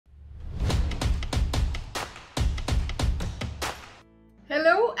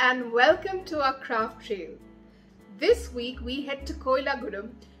and welcome to our craft trail. This week we head to Koilagudam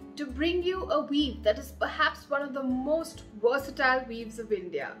to bring you a weave that is perhaps one of the most versatile weaves of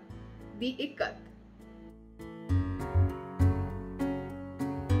India, the Ikat.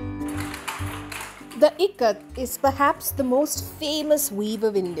 The Ikat is perhaps the most famous weave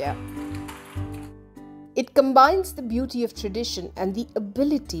of India. It combines the beauty of tradition and the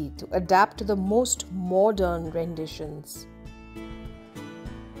ability to adapt to the most modern renditions.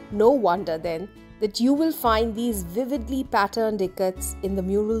 No wonder then that you will find these vividly patterned ikats in the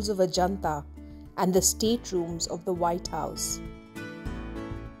murals of Ajanta and the staterooms of the White House.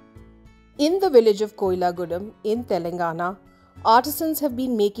 In the village of Koilagudam in Telangana, artisans have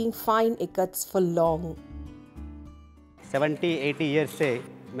been making fine ikats for long. 70-80 years से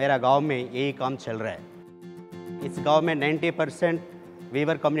मेरा गांव में यही काम चल रहा है. इस गांव में 90%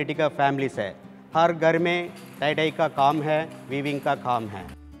 वीवर कम्युनिटी का फैमिलीज है. हर घर में टाई का काम है, वीविंग का काम है.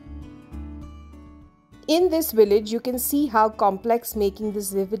 In this village, you can see how complex making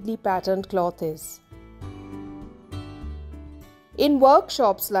this vividly patterned cloth is. In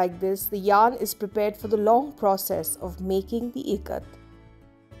workshops like this, the yarn is prepared for the long process of making the ikat.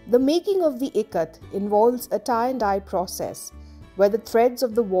 The making of the ikat involves a tie and dye process where the threads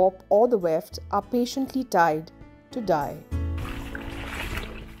of the warp or the weft are patiently tied to dye.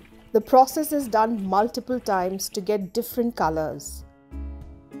 The process is done multiple times to get different colors.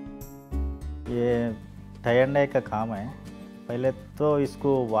 ये tie and die का काम है. पहले तो इसको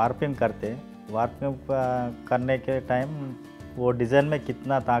warping करते. Warping करने के टाइम वो डिज़ाइन में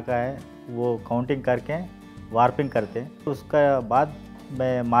कितना ताका है वो काउंटिंग करके वार्पिंग करते. उसका बाद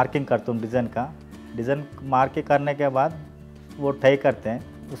मैं मार्किंग करता हूँ डिज़ाइन का. डिज़ाइन मार्किंग करने के बाद वो टाई करते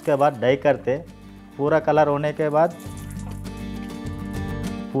हैं. उसके बाद डाई करते. पूरा कलर होने के बाद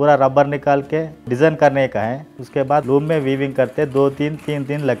पूरा रबर निकाल के डिज़ाइन करने का है. उसके बाद लूम में वीविंग करते. 2-3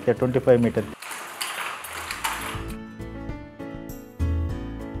 दिन लगते 25 metre.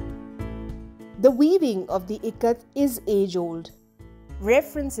 The weaving of the ikat is age-old.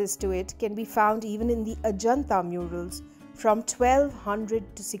 References to it can be found even in the Ajanta murals from 1200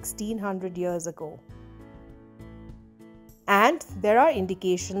 to 1600 years ago. And there are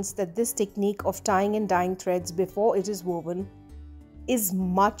indications that this technique of tying and dyeing threads before it is woven is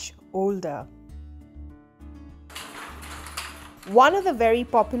much older. One of the very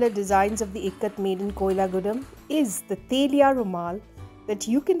popular designs of the ikat made in Koilagudam is the Telia Rumal that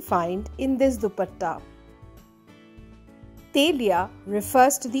you can find in this dupatta. Telia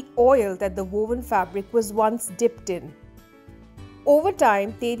refers to the oil that the woven fabric was once dipped in. Over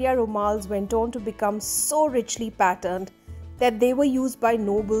time, Telia Rumals went on to become so richly patterned that they were used by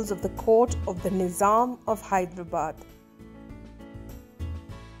nobles of the court of the Nizam of Hyderabad.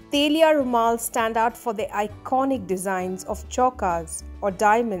 Telia Rumals stand out for their iconic designs of chaukas or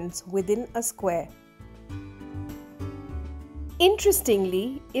diamonds within a square.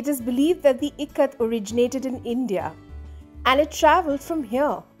 Interestingly, it is believed that the ikat originated in India and it travelled from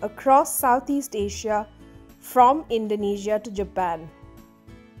here across Southeast Asia from Indonesia to Japan.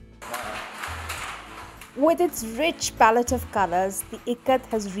 With its rich palette of colours, the ikat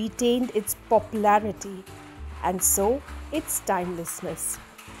has retained its popularity and so its timelessness.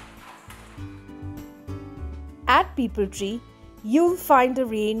 At Peepul, you'll find a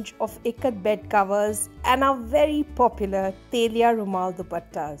range of ikat bed covers and our very popular Telia Rumal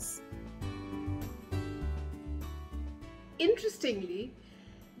dupattas. Interestingly,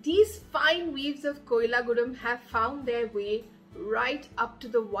 these fine weaves of Koilagudam have found their way right up to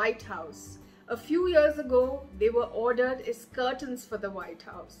the White House. A few years ago, they were ordered as curtains for the White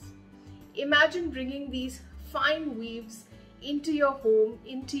House. Imagine bringing these fine weaves into your home,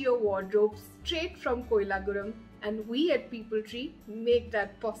 into your wardrobe, straight from Koilagudam, and we at Peepul make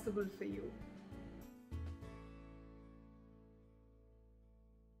that possible for you.